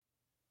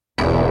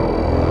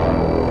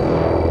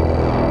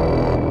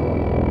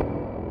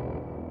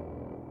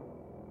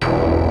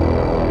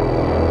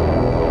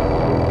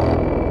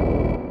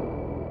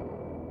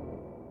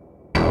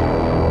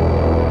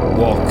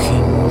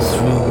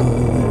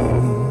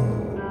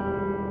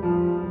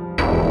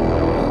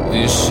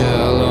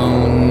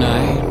shallow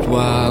night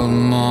while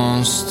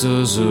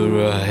monsters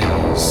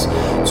arise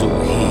to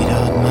heat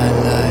out my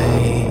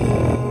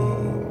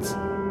light.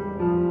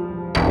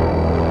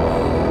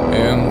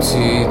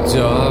 Empty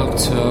dark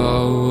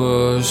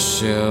towers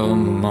shall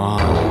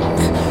mark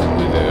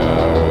with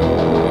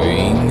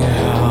arrowing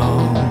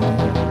hound.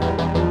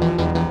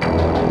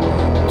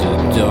 The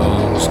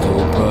dogs go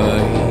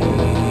by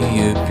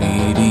a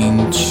beating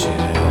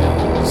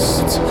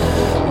chest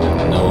with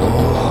no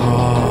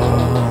heart.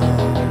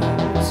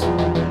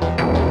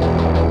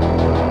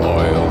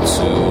 Oil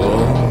to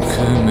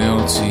ochre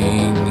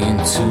melting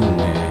into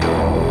mist.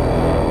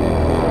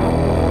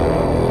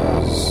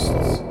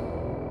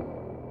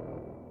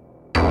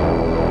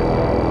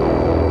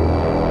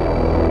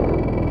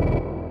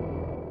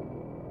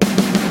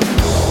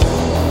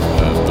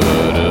 A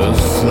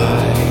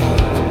butterfly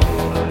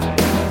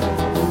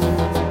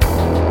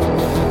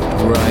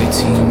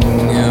brighting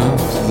up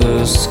the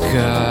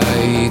sky,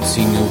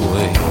 eating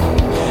away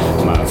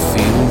my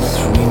filth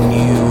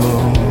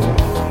renewal.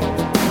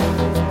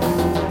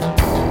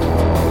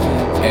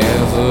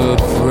 Ever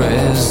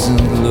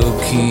present,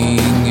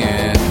 looking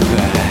at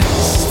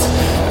past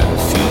and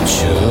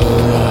future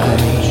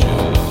light.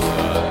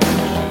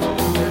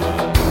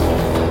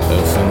 A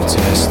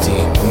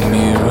fantastic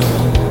mirror,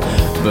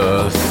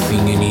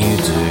 birthing a new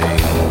day.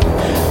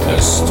 A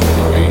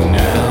story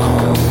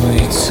now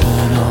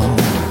eternal.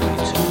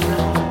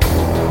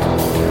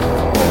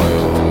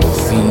 Oil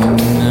thin,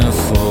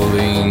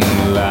 falling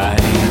like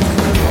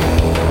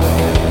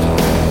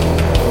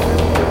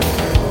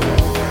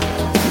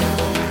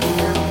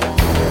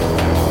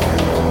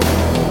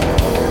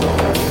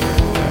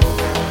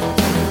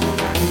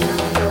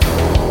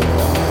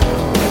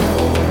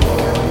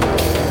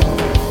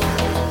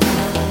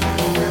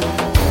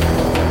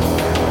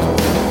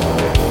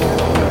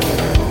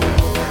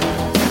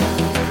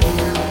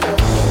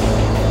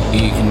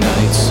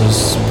ignites a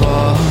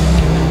spark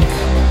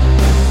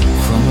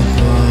from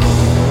above.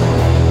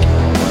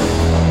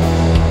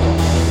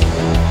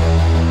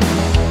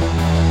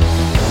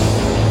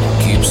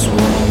 Keeps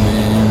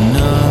warming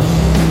up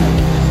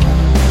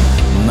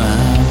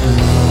my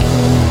blood.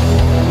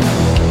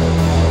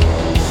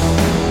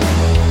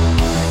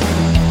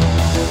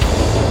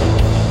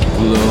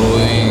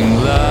 Glowing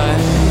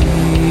like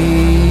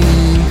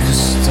a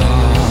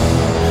star,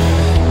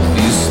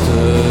 these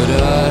third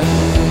eyes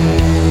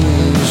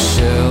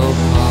shall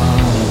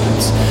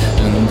part,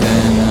 and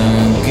then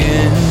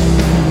again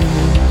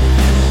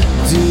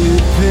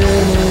deep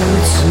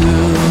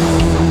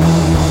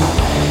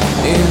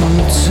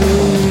into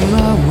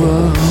my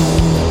world.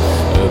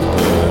 A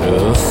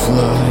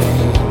butterfly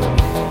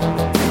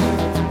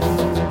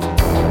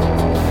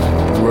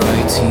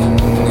brighting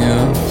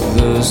up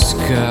the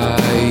sky,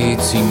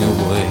 eating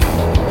away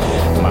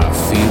my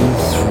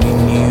filth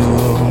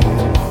renewal.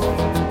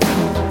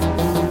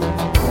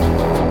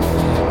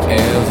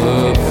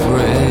 Ever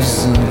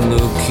present,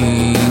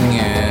 looking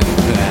at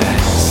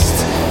past,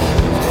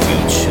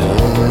 future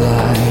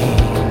life.